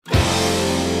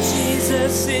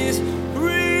Jesus is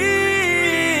real.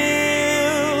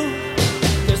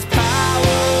 There's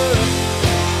power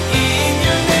in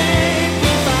your name. We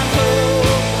find hope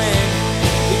when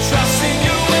we trust in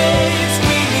your ways.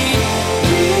 We need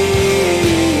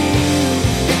real.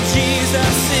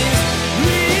 Jesus is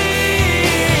real.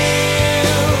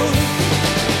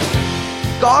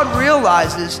 God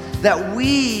realizes that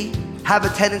we have a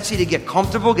tendency to get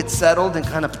comfortable, get settled, and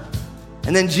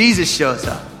then Jesus shows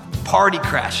up, party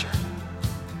crasher.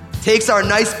 Takes our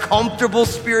nice, comfortable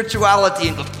spirituality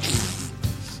and goes,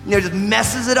 just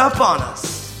messes it up on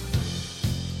us.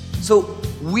 So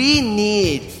we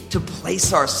need to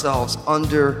place ourselves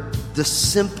under the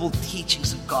simple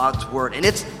teachings of God's word. And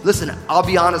listen, I'll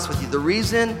be honest with you. The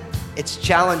reason it's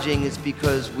challenging is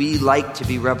because we like to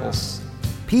be rebels.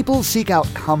 People seek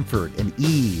out comfort and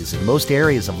ease in most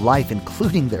areas of life,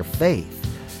 including their faith.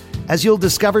 As you'll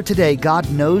discover today, God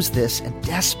knows this and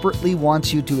desperately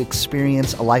wants you to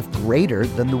experience a life greater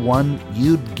than the one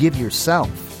you'd give yourself.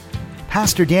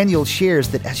 Pastor Daniel shares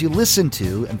that as you listen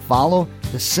to and follow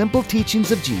the simple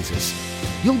teachings of Jesus,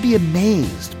 you'll be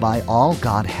amazed by all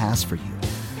God has for you.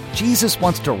 Jesus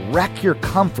wants to wreck your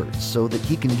comfort so that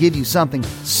he can give you something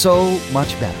so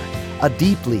much better, a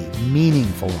deeply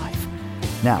meaningful life.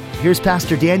 Now, here's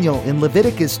Pastor Daniel in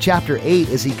Leviticus chapter 8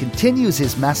 as he continues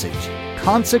his message,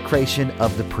 Consecration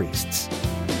of the Priests.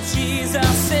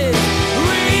 Jesus is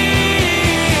real.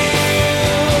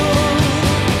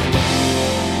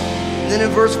 And then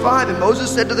in verse 5, and Moses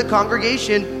said to the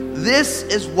congregation, "This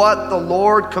is what the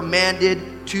Lord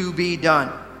commanded to be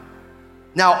done."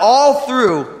 Now, all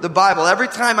through the Bible, every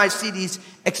time I see these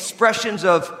expressions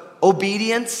of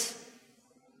obedience,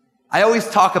 I always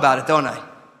talk about it, don't I?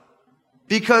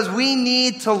 Because we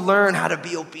need to learn how to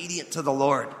be obedient to the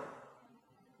Lord.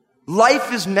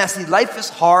 Life is messy, life is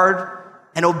hard,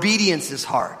 and obedience is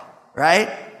hard, right?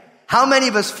 How many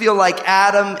of us feel like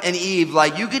Adam and Eve,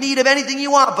 like you can eat of anything you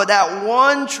want, but that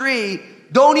one tree,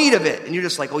 don't eat of it. And you're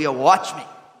just like, oh yeah, watch me.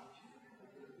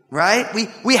 Right?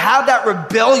 We have that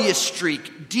rebellious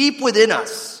streak deep within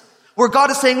us where God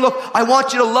is saying, look, I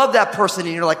want you to love that person.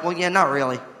 And you're like, well, yeah, not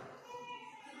really.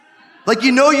 Like,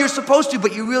 you're supposed to,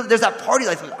 but there's that party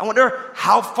like, I wonder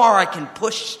how far I can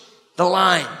push the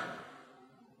line.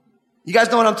 You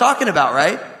guys know what I'm talking about,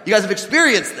 right? You guys have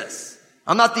experienced this.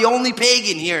 I'm not the only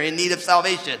pagan here in need of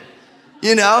salvation.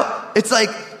 It's like,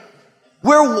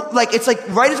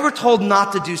 right as we're told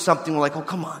not to do something, we're like, oh,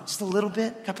 come on, just a little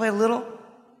bit. Can I play a little?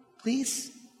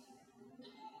 Please?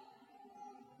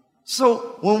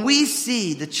 So when we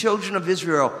see the children of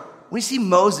Israel, we see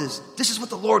Moses, this is what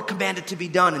the Lord commanded to be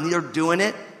done, and they're doing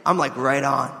it, I'm like, right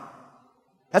on.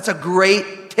 That's a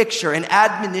great picture, an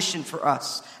admonition for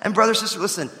us. And brother, sister,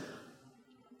 listen,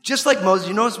 just like Moses,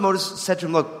 you notice Moses said to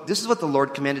him, look, this is what the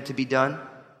Lord commanded to be done.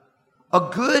 A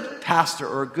good pastor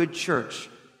or a good church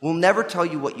will never tell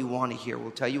you what you want to hear.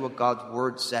 We'll tell you what God's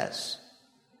word says.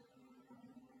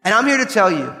 And I'm here to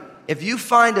tell you, if you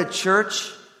find a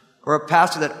church or a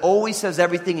pastor that always says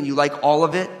everything and you like all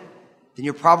of it, then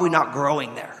you're probably not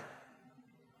growing there.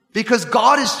 Because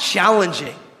God is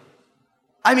challenging.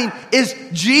 I mean, is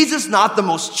Jesus not the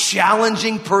most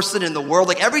challenging person in the world?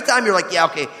 Like every time you're like, yeah,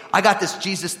 okay, I got this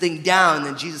Jesus thing down. And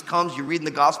then Jesus comes, you're reading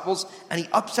the Gospels, and he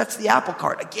upsets the apple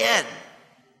cart again.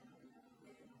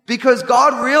 Because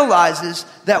God realizes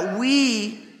that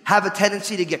we have a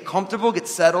tendency to get comfortable, get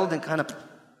settled, and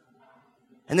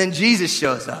and then Jesus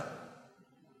shows up.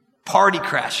 Party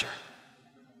crasher.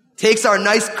 Takes our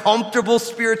nice, comfortable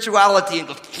spirituality and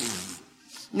goes,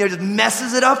 just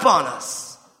messes it up on us.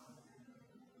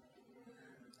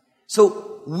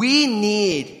 So we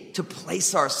need to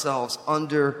place ourselves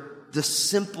under the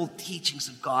simple teachings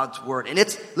of God's word. And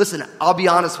listen, I'll be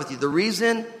honest with you. The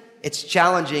reason it's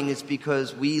challenging is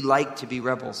because we like to be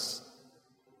rebels.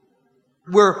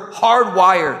 We're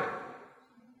hardwired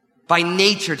by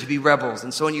nature to be rebels.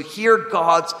 And so when you hear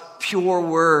God's pure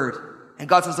word, and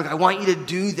God says, look, I want you to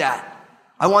do that.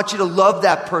 I want you to love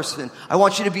that person. I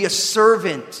want you to be a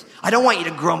servant. I don't want you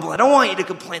to grumble. I don't want you to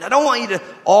complain. I don't want you to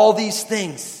all these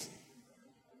things.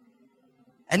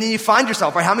 And then you find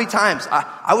yourself, right? How many times?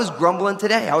 I was grumbling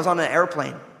today. I was on an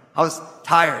airplane. I was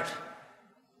tired.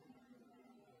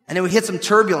 And then we hit some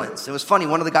turbulence. It was funny.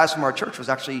 One of the guys from our church was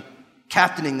actually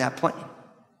captaining that plane.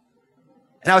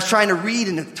 And I was trying to read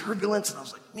in the turbulence, and I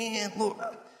was like, man, Lord.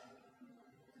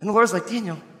 And the Lord's like,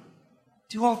 Daniel,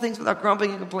 do all things without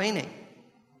grumbling and complaining.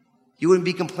 You wouldn't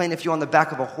be complaining if you're on the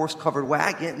back of a horse-covered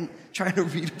wagon trying to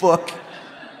read a book.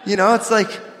 It's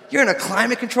like you're in a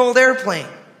climate-controlled airplane.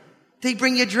 They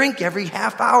bring you a drink every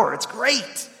half hour. It's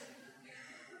great.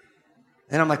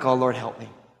 And I'm like, oh, Lord, help me.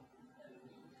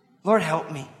 Lord,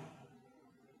 help me.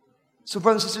 So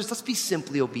brothers and sisters, let's be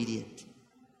simply obedient.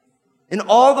 In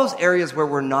all those areas where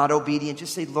we're not obedient,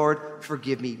 just say, Lord,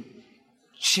 forgive me.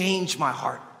 Change my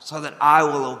heart so that I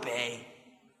will obey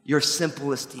your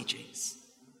simplest teachings.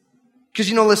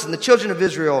 Because listen, the children of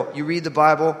Israel, you read the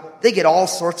Bible, they get all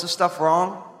sorts of stuff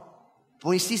wrong. But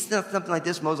when you see something like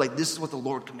this, Moses like, this is what the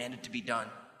Lord commanded to be done.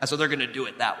 And so they're going to do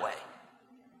it that way.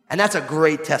 And that's a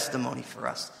great testimony for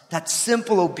us. That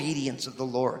simple obedience of the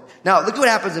Lord. Now, look at what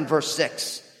happens in verse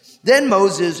 6. Then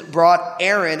Moses brought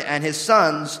Aaron and his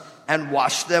sons and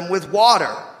washed them with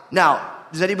water. Now,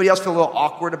 does anybody else feel a little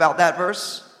awkward about that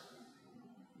verse?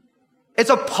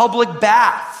 It's a public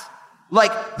bath.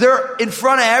 Like, they're in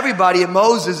front of everybody and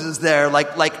Moses is there,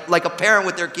 like a parent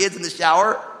with their kids in the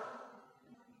shower.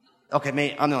 Okay,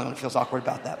 mate, I'm the only one who feels awkward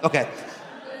about that. Okay.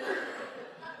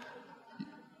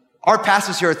 Our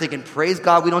pastors here are thinking, praise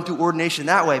God, we don't do ordination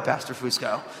that way, Pastor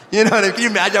Fusco. You know what I mean? Can you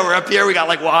imagine we're up here, we got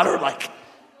water,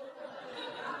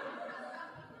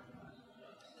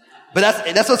 But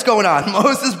that's what's going on.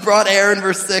 Moses brought Aaron,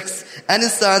 verse 6, and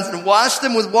his sons and washed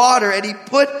them with water, and he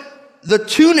put the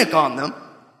tunic on them,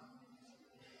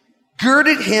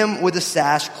 girded him with a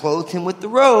sash, clothed him with the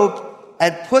robe,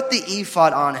 and put the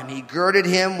ephod on him. He girded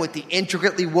him with the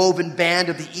intricately woven band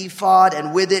of the ephod,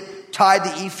 and with it tied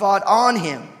the ephod on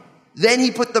him. Then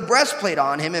he put the breastplate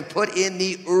on him and put in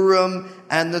the Urim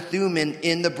and the Thummim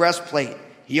in the breastplate.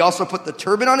 He also put the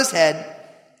turban on his head.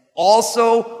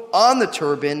 Also on the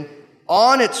turban,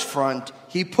 on its front,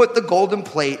 he put the golden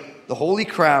plate, the holy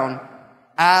crown,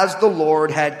 as the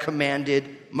Lord had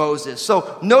commanded Moses.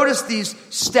 So notice these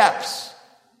steps.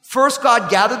 First, God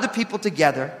gathered the people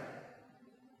together,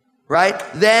 right?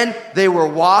 Then they were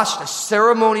washed, a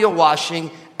ceremonial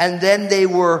washing, and then they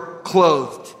were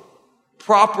clothed,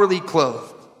 properly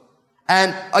clothed.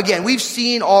 And again, we've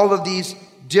seen all of these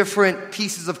different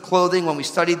pieces of clothing when we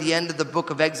studied the end of the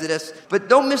book of Exodus, but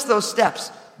don't miss those steps.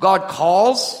 God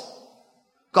calls,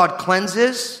 God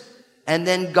cleanses, and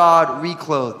then God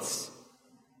reclothes.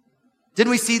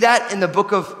 Didn't we see that in the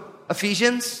book of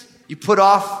Ephesians? You put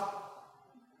off,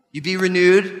 you be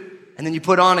renewed, and then you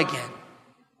put on again.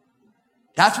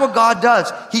 That's what God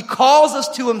does. He calls us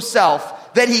to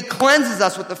himself, then he cleanses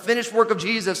us with the finished work of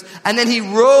Jesus, and then he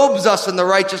robes us in the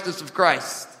righteousness of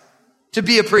Christ to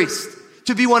be a priest,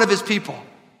 to be one of his people.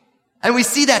 And we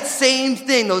see that same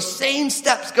thing, those same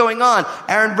steps going on.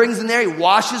 Aaron brings them there, he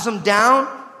washes them down,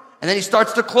 and then he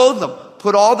starts to clothe them,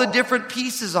 put all the different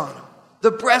pieces on them.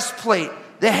 The breastplate,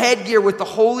 the headgear with the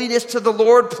holiness to the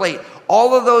Lord plate,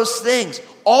 all of those things.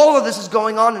 All of this is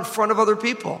going on in front of other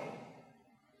people.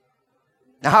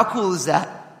 Now, how cool is that?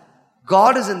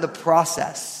 God is in the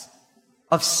process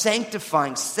of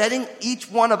sanctifying, setting each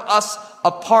one of us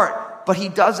apart, but he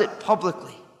does it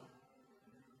publicly.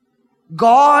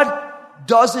 God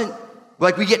doesn't,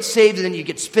 like we get saved and then you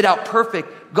get spit out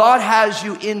perfect. God has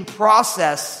you in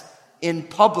process in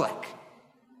public.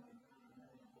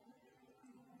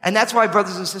 And that's why,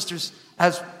 brothers and sisters,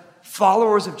 as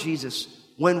followers of Jesus,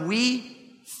 when we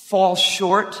fall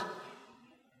short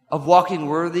of walking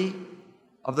worthy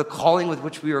of the calling with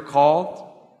which we are called,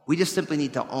 we just simply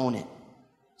need to own it.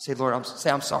 Say, Lord,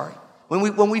 I'm sorry.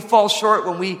 When we fall short,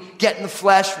 when we get in the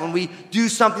flesh, when we do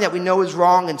something that we know is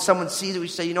wrong and someone sees it, we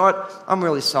say, you know what? I'm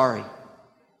really sorry.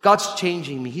 God's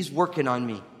changing me. He's working on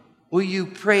me. Will you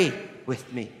pray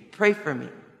with me? Pray for me.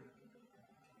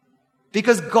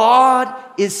 Because God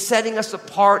is setting us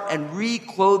apart and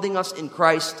reclothing us in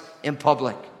Christ in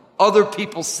public. Other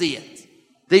people see it.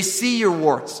 They see your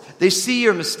warts. They see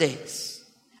your mistakes.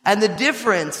 And the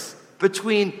difference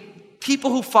between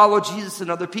people who follow Jesus and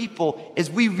other people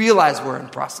is we realize we're in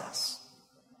process.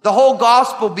 The whole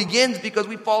gospel begins because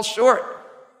we fall short.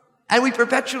 And we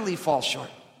perpetually fall short.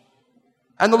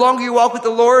 And the longer you walk with the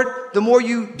Lord, the more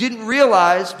you didn't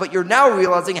realize, but you're now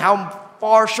realizing how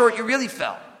far short you really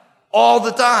fell. All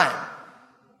the time.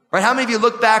 Right? How many of you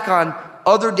look back on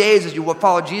other days as you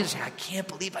follow Jesus and I can't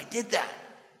believe I did that?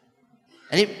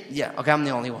 And yeah, okay, I'm the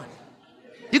only one.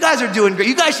 You guys are doing great.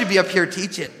 You guys should be up here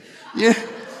teaching. Yeah.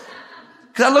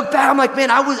 Because I look back, I'm like,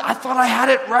 man, I thought I had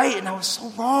it right and I was so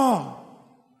wrong.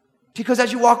 Because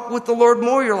as you walk with the Lord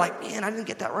more, you're like, man, I didn't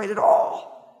get that right at all.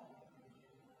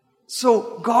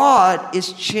 So God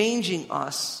is changing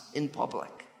us in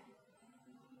public.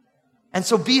 And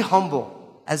so be humble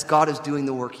as God is doing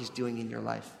the work he's doing in your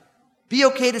life. Be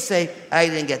okay to say, I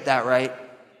didn't get that right.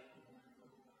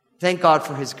 Thank God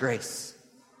for his grace.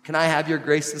 Can I have your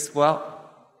grace as well?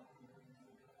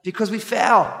 Because we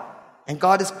fail. And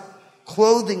God is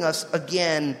clothing us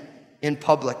again in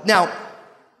public. Now,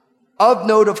 of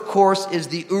note, of course, is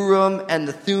the Urim and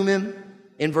the Thummim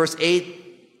in verse 8.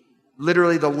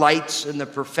 literally the lights and the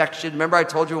perfection. Remember I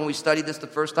told you when we studied this the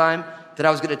first time that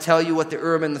I was going to tell you what the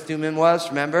Urim and the Thummim was,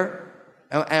 remember?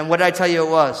 And what did I tell you it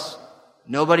was?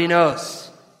 Nobody knows.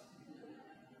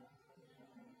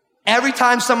 Every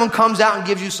time someone comes out and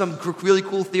gives you some really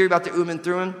cool theory about the Urim and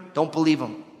Thummim, don't believe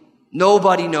them.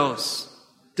 Nobody knows.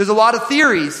 There's a lot of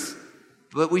theories,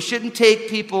 but we shouldn't take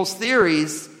people's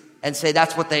theories and say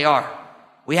that's what they are.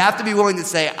 We have to be willing to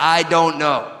say, I don't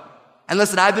know. And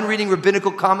listen, I've been reading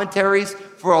rabbinical commentaries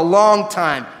for a long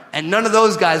time, and none of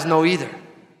those guys know either.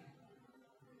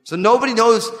 So nobody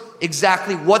knows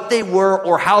exactly what they were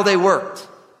or how they worked.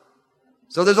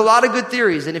 So there's a lot of good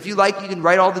theories, and if you like, you can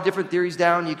write all the different theories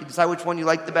down. You can decide which one you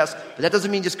like the best. But that doesn't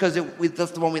mean just because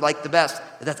that's the one we like the best,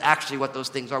 that that's actually what those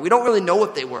things are. We don't really know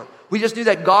what they were. We just knew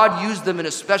that God used them in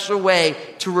a special way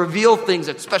to reveal things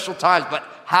at special times. But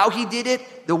how he did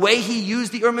it, the way he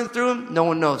used the Urim and Thummim, no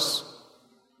one knows.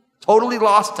 Totally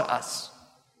lost to us.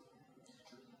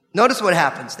 Notice what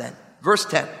happens then. Verse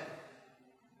 10.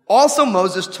 Also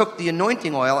Moses took the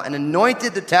anointing oil and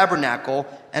anointed the tabernacle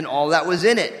and all that was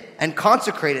in it, and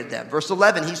consecrated them. Verse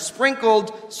 11, he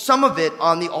sprinkled some of it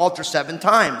on the altar 7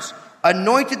 times,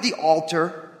 anointed the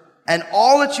altar and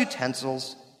all its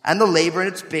utensils and the laver in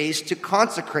its base to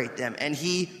consecrate them. And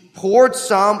he poured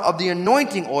some of the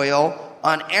anointing oil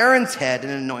on Aaron's head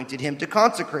and anointed him to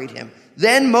consecrate him.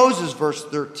 Then Moses, verse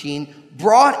 13,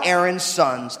 brought Aaron's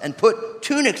sons and put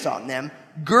tunics on them,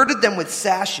 girded them with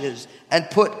sashes, and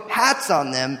put hats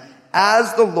on them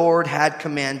as the Lord had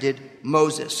commanded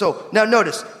Moses. So now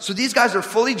notice, so these guys are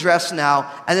fully dressed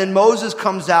now, and then Moses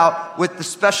comes out with the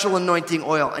special anointing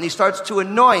oil, and he starts to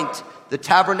anoint the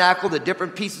tabernacle, the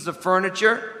different pieces of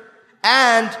furniture,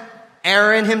 and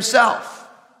Aaron himself.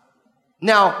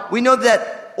 Now, we know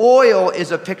that oil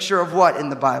is a picture of what in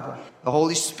the Bible? The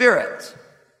Holy Spirit.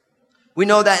 We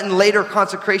know that in later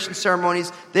consecration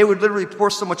ceremonies, they would literally pour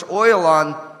so much oil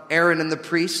on Aaron and the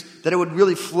priests that it would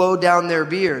really flow down their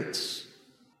beards.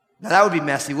 Now that would be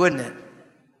messy, wouldn't it?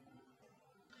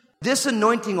 This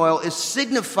anointing oil is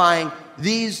signifying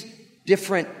these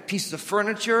different pieces of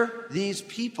furniture. These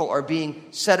people are being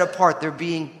set apart. They're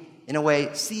being, in a way,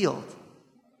 sealed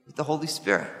with the Holy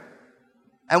Spirit.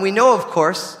 And we know, of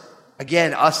course,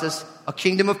 again, us as a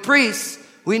kingdom of priests,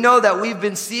 we know that we've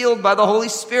been sealed by the Holy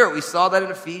Spirit. We saw that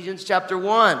in Ephesians chapter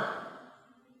 1.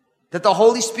 That the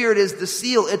Holy Spirit is the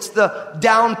seal. It's the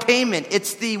down payment.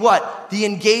 It's the what? The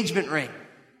engagement ring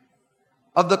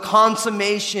of the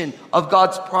consummation of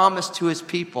God's promise to his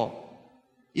people.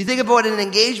 You think about what an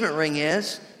engagement ring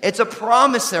is. It's a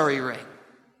promissory ring.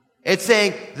 It's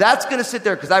saying, that's going to sit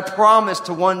there because I promise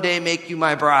to one day make you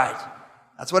my bride.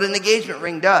 That's what an engagement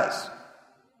ring does.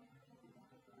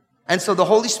 And so the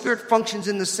Holy Spirit functions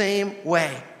in the same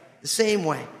way. The same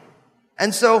way.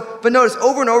 And so, but notice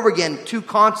over and over again, to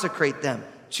consecrate them,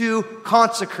 to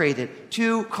consecrate it,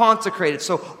 to consecrate it.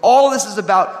 So all this is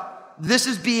about, this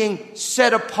is being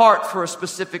set apart for a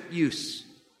specific use.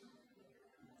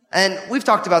 And we've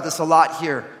talked about this a lot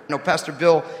here. You know, Pastor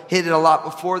Bill hit it a lot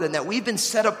before then, that we've been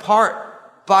set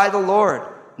apart by the Lord,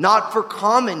 not for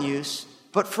common use,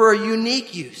 but for a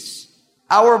unique use.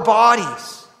 Our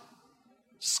bodies,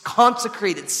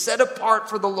 consecrated, set apart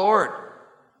for the Lord,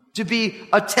 to be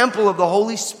a temple of the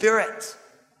Holy Spirit,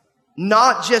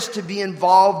 not just to be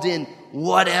involved in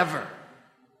whatever.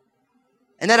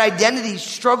 And that identity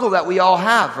struggle that we all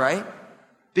have, right?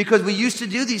 Because we used to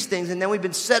do these things and then we've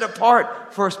been set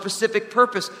apart for a specific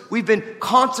purpose. We've been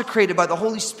consecrated by the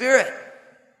Holy Spirit.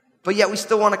 But yet we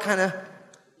still want to kind of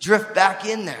drift back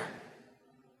in there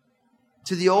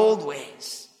to the old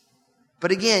ways.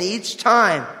 But again, each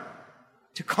time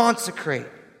to consecrate,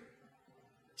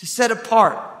 to set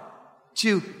apart,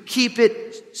 to keep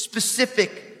it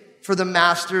specific for the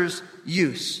master's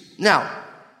use. Now,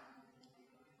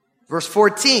 verse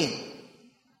 14,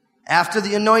 after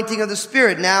the anointing of the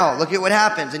Spirit, now look at what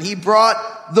happens. And he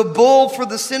brought the bull for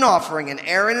the sin offering, and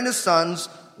Aaron and his sons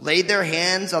laid their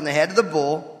hands on the head of the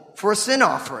bull for a sin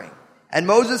offering. And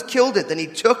Moses killed it. Then he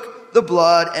took the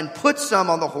blood and put some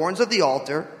on the horns of the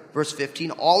altar, verse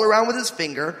 15, all around with his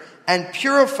finger, and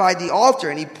purified the altar.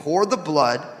 And he poured the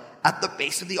blood at the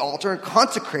base of the altar and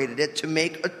consecrated it to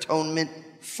make atonement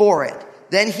for it.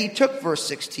 Then he took, verse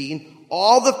 16,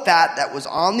 all the fat that was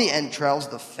on the entrails,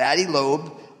 the fatty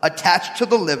lobe, attached to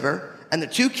the liver, and the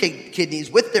 2 kidneys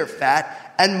with their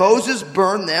fat, and Moses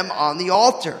burned them on the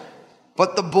altar.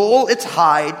 But the bull, its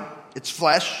hide, its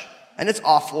flesh, and its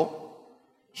offal,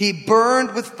 he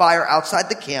burned with fire outside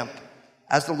the camp,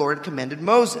 as the Lord had commanded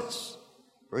Moses.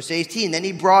 Verse 18, then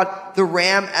he brought the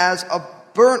ram as a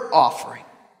burnt offering.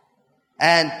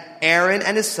 And Aaron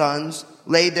and his sons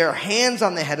laid their hands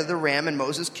on the head of the ram, and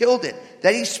Moses killed it.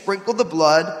 Then he sprinkled the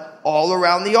blood all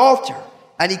around the altar,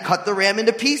 and he cut the ram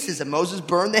into pieces, and Moses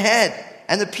burned the head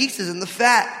and the pieces and the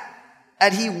fat.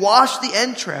 And he washed the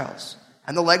entrails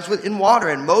and the legs in water,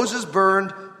 and Moses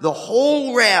burned the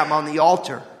whole ram on the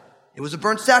altar. It was a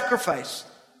burnt sacrifice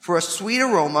for a sweet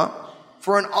aroma,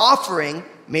 for an offering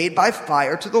made by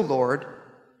fire to the Lord,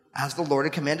 as the Lord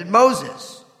had commanded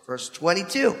Moses. Verse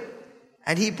 22.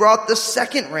 And he brought the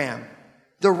second ram,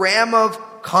 the ram of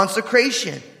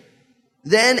consecration.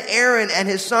 Then Aaron and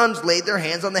his sons laid their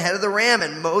hands on the head of the ram,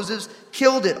 and Moses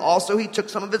killed it. Also he took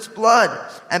some of its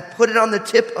blood and put it on the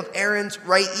tip of Aaron's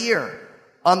right ear,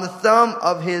 on the thumb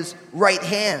of his right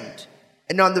hand,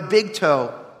 and on the big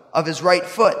toe of his right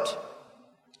foot.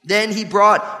 Then he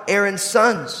brought Aaron's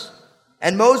sons,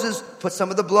 and Moses put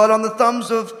some of the blood on the thumbs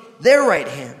of their right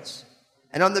hands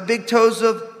and on the big toes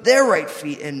of their right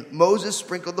feet. And Moses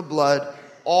sprinkled the blood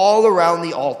all around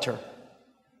the altar.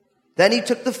 Then he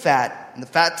took the fat and the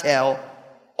fat tail,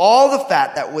 all the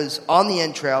fat that was on the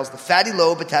entrails, the fatty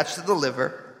lobe attached to the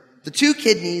liver, the 2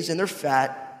 kidneys and their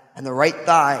fat, and the right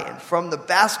thigh. And from the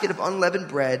basket of unleavened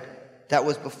bread that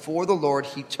was before the Lord,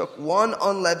 he took 1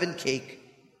 unleavened cake,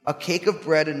 a cake of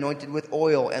bread anointed with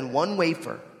oil, and 1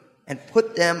 wafer, and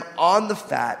put them on the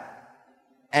fat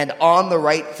and on the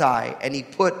right thigh. And he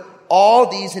put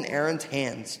all these in Aaron's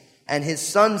hands and his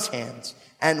sons' hands,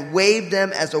 and waved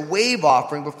them as a wave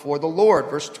offering before the Lord.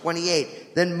 Verse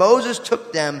 28. Then Moses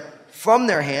took them from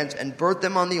their hands and burnt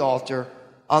them on the altar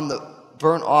on the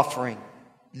burnt offering.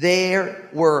 There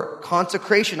were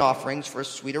consecration offerings for a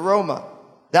sweet aroma.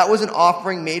 That was an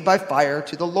offering made by fire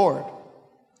to the Lord.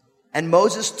 And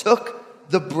Moses took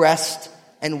the breast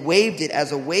and waved it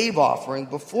as a wave offering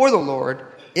before the Lord.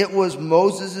 It was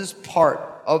Moses' part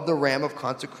of the ram of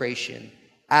consecration,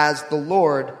 as the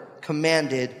Lord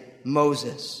commanded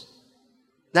Moses.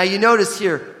 Now you notice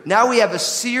here, now we have a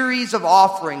series of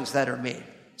offerings that are made.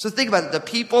 So think about it.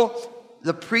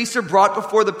 The priests are brought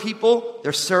before the people.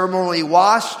 They're ceremonially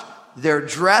washed. They're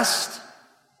dressed,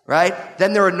 right?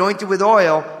 Then they're anointed with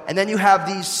oil. And then you have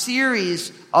these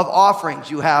series of offerings.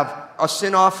 You have a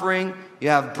sin offering. You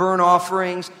have burnt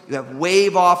offerings. You have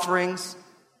wave offerings.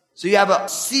 So you have a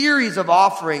series of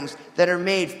offerings that are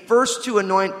made first to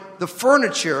anoint the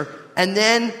furniture and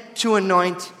then to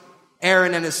anoint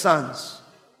Aaron and his sons.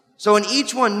 So in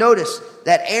each one, notice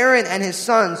that Aaron and his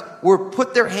sons were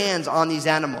put their hands on these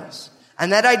animals.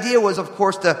 And that idea was, of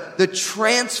course, the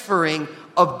transferring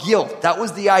of guilt. That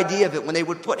was the idea of it. When they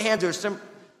would put hands,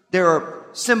 they were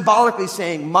symbolically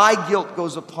saying, my guilt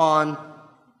goes upon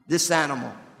this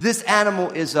animal. This animal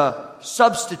is a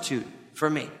substitute for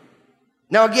me.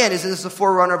 Now again, isn't this a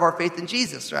forerunner of our faith in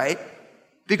Jesus, right?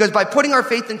 Because by putting our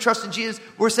faith and trust in Jesus,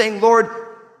 we're saying, Lord,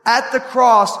 at the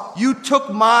cross, you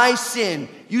took my sin.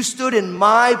 You stood in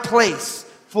my place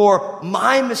for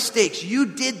my mistakes. You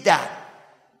did that.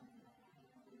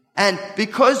 And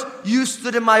because you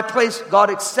stood in my place, God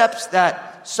accepts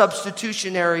that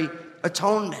substitutionary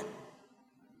atonement.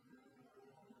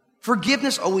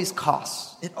 Forgiveness always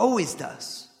costs. It always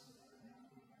does.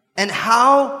 And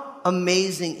how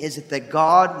amazing is it that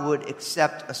God would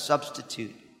accept a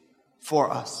substitute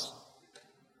for us?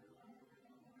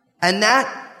 And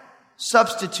that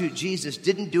substitute, Jesus,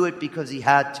 didn't do it because he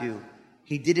had to.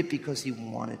 He did it because he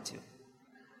wanted to.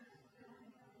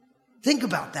 Think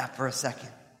about that for a second.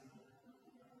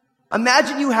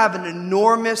 Imagine you have an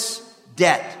enormous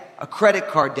debt, a credit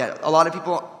card debt. A lot of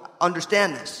people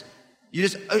understand this. You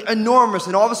just, enormous,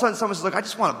 and all of a sudden someone says, look, I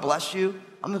just want to bless you.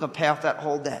 I'm going to pay off that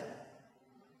whole debt.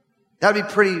 That would be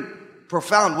pretty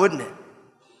profound, wouldn't it?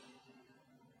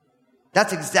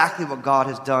 That's exactly what God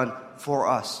has done for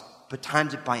us, but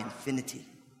times it by infinity.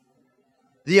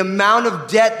 The amount of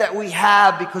debt that we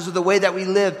have because of the way that we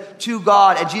live to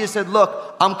God. And Jesus said,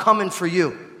 look, I'm coming for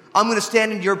you. I'm going to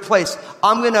stand in your place.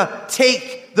 I'm going to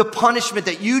take the punishment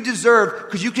that you deserve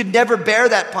because you could never bear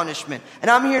that punishment. And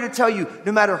I'm here to tell you,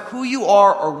 no matter who you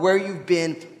are or where you've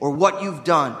been or what you've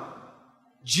done,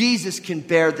 Jesus can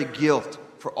bear the guilt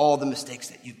for all the mistakes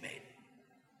that you've made.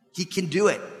 He can do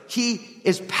it. He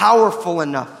is powerful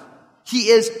enough. He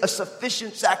is a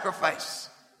sufficient sacrifice.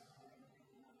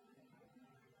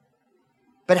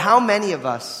 But how many of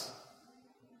us,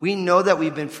 we know that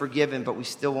we've been forgiven, but we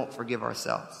still won't forgive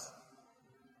ourselves?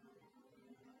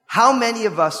 How many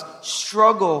of us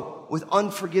struggle with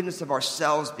unforgiveness of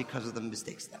ourselves because of the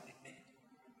mistakes that we've made?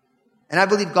 And I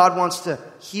believe God wants to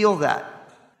heal that.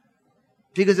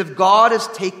 Because if God has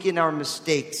taken our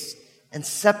mistakes and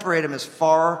separated them as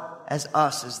far as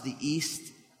us, as the east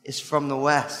is from the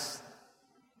west,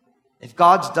 if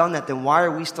God's done that, then why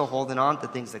are we still holding on to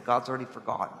things that God's already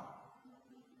forgotten?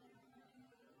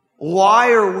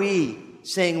 Why are we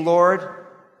saying, Lord,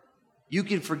 you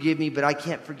can forgive me, but I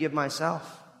can't forgive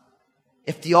myself?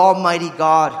 If the Almighty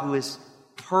God, who is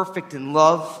perfect in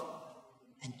love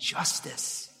and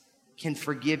justice, can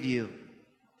forgive you,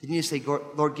 then you say,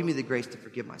 Lord, give me the grace to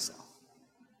forgive myself.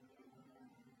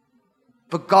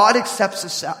 But God accepts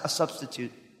a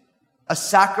substitute, a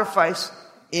sacrifice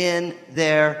in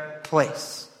their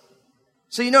place.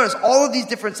 So you notice all of these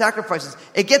different sacrifices.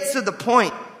 It gets to the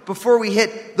point before we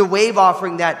hit the wave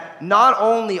offering that not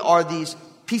only are these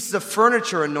pieces of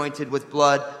furniture anointed with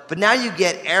blood, but now you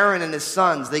get Aaron and his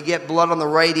sons. They get blood on the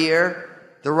right ear,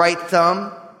 the right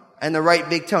thumb, and the right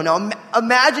big toe. Now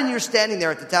imagine you're standing there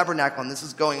at the tabernacle and this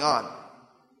is going on.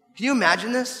 Can you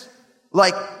imagine this?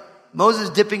 Like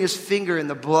Moses dipping his finger in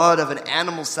the blood of an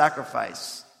animal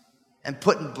sacrifice and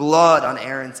putting blood on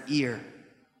Aaron's ear,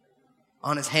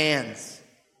 on his hands,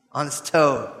 on his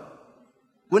toe.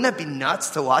 Wouldn't that be nuts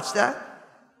to watch that?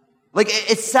 Like,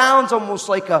 it sounds almost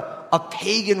like a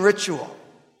pagan ritual.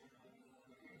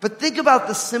 But think about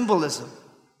the symbolism.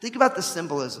 Think about the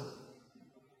symbolism.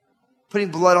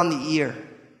 Putting blood on the ear.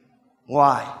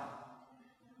 Why?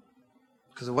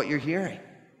 Because of what you're hearing.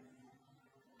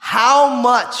 How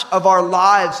much of our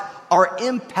lives are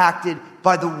impacted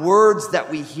by the words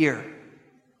that we hear?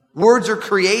 Words are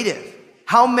creative.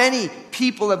 How many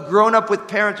people have grown up with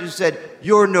parents who said,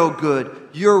 you're no good,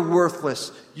 you're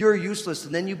worthless, you're useless,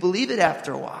 and then you believe it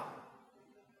after a while?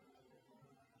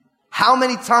 How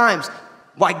many times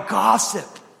why gossip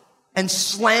and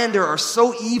slander are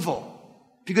so evil?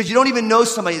 Because you don't even know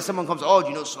somebody, and someone comes, oh, do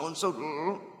you know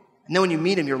so-and-so? And then when you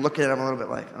meet him, you're looking at him a little bit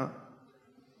like, huh?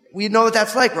 We know what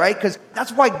that's like, right? Because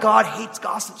that's why God hates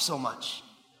gossip so much.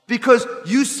 Because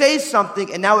you say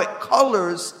something and now it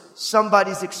colors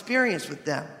somebody's experience with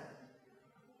them.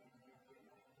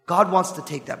 God wants to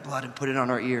take that blood and put it on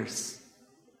our ears.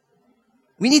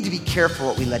 We need to be careful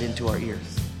what we let into our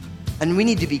ears. And we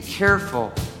need to be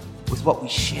careful with what we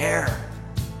share.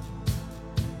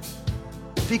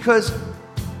 Because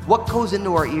what goes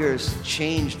into our ears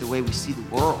change the way we see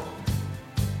the world.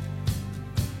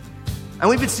 And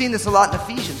we've been seeing this a lot in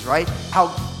Ephesians, right? How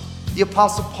the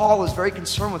Apostle Paul is very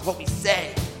concerned with what we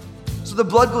say. So the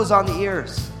blood goes on the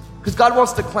ears. Because God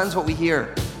wants to cleanse what we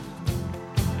hear.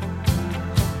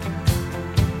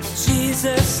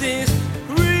 Jesus is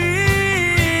real.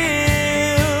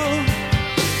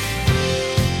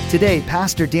 Today,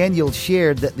 Pastor Daniel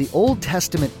shared that the Old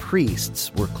Testament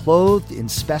priests were clothed in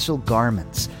special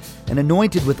garments and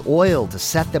anointed with oil to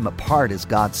set them apart as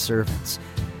God's servants.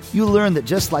 You learn that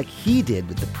just like he did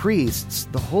with the priests,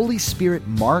 the Holy Spirit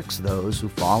marks those who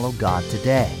follow God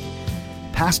today.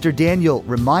 Pastor Daniel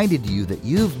reminded you that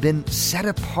you've been set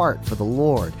apart for the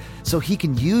Lord, so he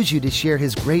can use you to share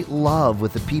his great love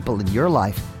with the people in your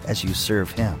life as you serve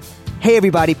him. Hey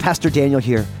everybody, Pastor Daniel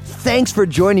here. Thanks for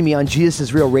joining me on Jesus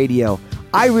is Real Radio.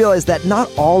 I realize that not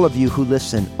all of you who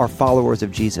listen are followers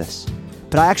of Jesus.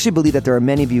 But I actually believe that there are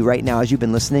many of you right now, as you've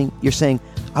been listening, you're saying,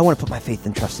 I want to put my faith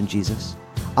and trust in Jesus.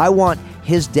 I want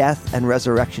his death and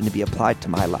resurrection to be applied to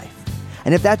my life.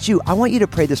 And if that's you, I want you to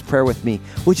pray this prayer with me,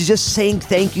 which is just saying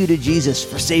thank you to Jesus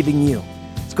for saving you.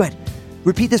 Let's go ahead.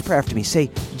 Repeat this prayer after me.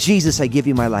 Say, Jesus, I give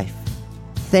you my life.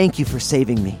 Thank you for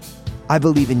saving me. I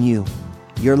believe in you,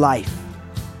 your life,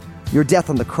 your death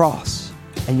on the cross,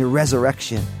 and your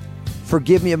resurrection.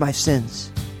 Forgive me of my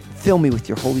sins. Fill me with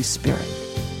your Holy Spirit.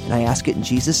 And I ask it in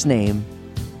Jesus' name.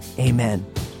 Amen.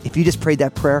 If you just prayed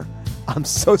that prayer, I'm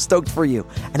so stoked for you.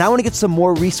 And I want to get some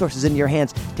more resources into your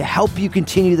hands to help you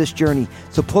continue this journey.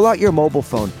 So pull out your mobile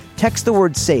phone, text the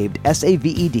word SAVED,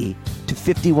 S-A-V-E-D, to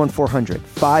 51400,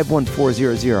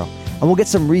 51400, and we'll get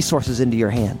some resources into your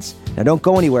hands. Now don't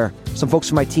go anywhere. Some folks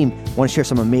from my team want to share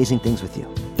some amazing things with you.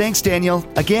 Thanks, Daniel.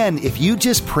 Again, if you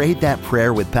just prayed that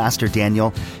prayer with Pastor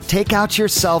Daniel, take out your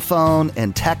cell phone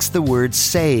and text the word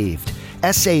SAVED,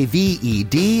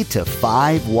 S-A-V-E-D, to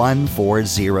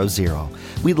 51400.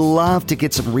 We'd love to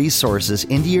get some resources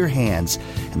into your hands,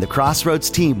 and the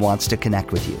Crossroads team wants to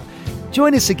connect with you.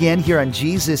 Join us again here on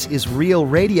Jesus is Real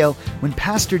Radio when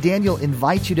Pastor Daniel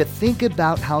invites you to think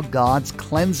about how God's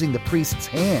cleansing the priest's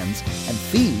hands and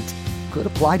feet could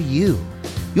apply to you.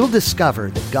 You'll discover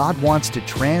that God wants to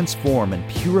transform and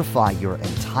purify your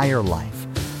entire life.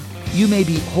 You may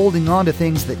be holding on to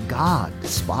things that God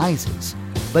despises,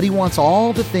 but he wants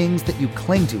all the things that you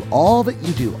cling to, all that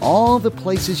you do, all the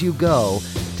places you go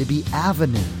to be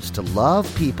avenues to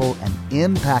love people and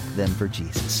impact them for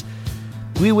Jesus.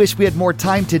 We wish we had more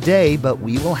time today, but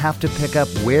we will have to pick up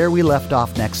where we left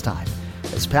off next time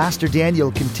as Pastor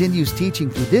Daniel continues teaching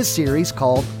through this series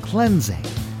called Cleansing.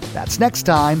 That's next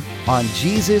time on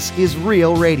Jesus is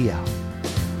Real Radio.